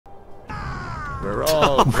We're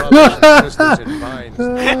all brothers and sisters in vines.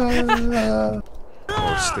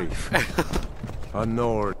 Oh, Steve. A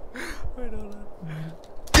Nord.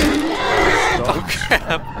 Oh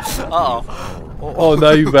crap! Uh-oh. Oh,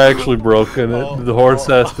 now you've actually broken it. The horse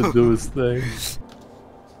has to do his thing.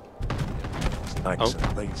 Thanks,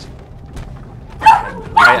 lazy.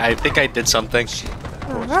 I think I did something.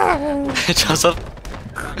 Joseph?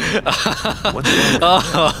 What's wrong?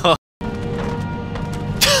 Oh.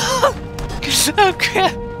 Oh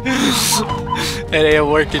crap! It ain't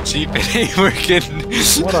working, Chief. It ain't working.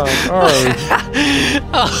 What on earth?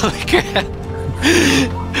 Oh crap!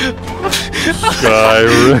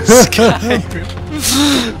 Skyrim.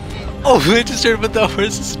 Skyrim. Oh, I just heard about the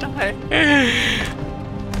horses die.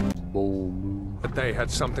 But they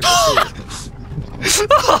had something to do with this.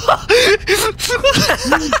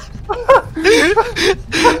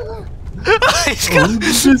 He's gone.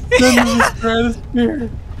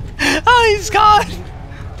 Oh, he's gone.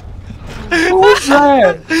 Who's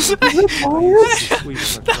that?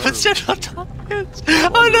 That was General Tompkins.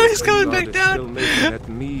 Oh no, he's coming back down.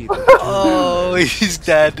 Oh, he's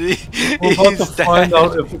dead. We're about to find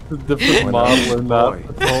out if it's a different model or not.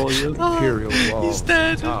 Imperial Wall. He's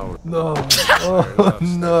dead. No. Oh,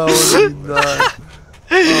 no, he's not.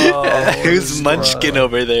 Oh, who's Munchkin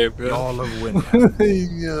over there, bro? All of Winter.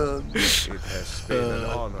 Yeah. It has been an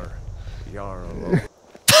honor, Jarl.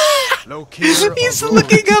 He's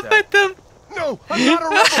looking up at them. No, I'm not a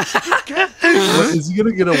rebel. You can't. What, is he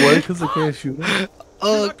gonna get away because I can't shoot him?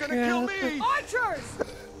 Oh, You're not gonna kill me. Archers!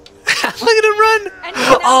 look at him run.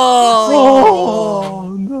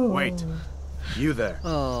 Oh no! Wait, you there?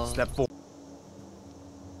 Oh. Step forward.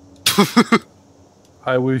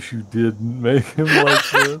 I wish you didn't make him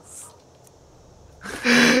like this.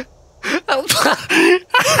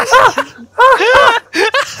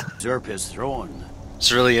 Usurp his throne.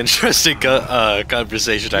 It's a really interesting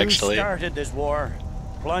conversation, actually. You started this war,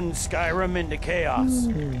 plunged Skyrim into chaos,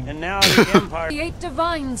 and now the Empire. The 8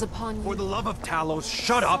 divines upon you. For the love of Talos,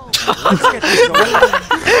 shut up! Let's get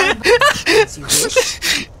this over.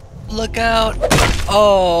 Look out!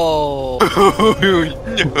 Oh no!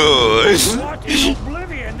 What in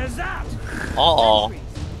oblivion is that? Uh-oh.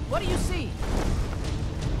 What do you see?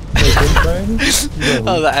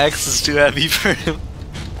 Oh, the axe is too heavy for him.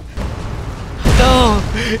 No!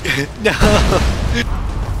 No!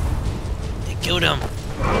 They killed him!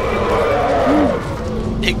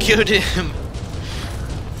 They killed him!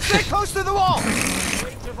 Stay close to the wall.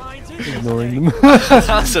 Ignoring them.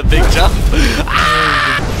 That was a big jump!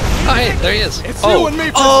 Ah! Oh, hey, there he is! It's oh! you and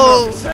me, Oh!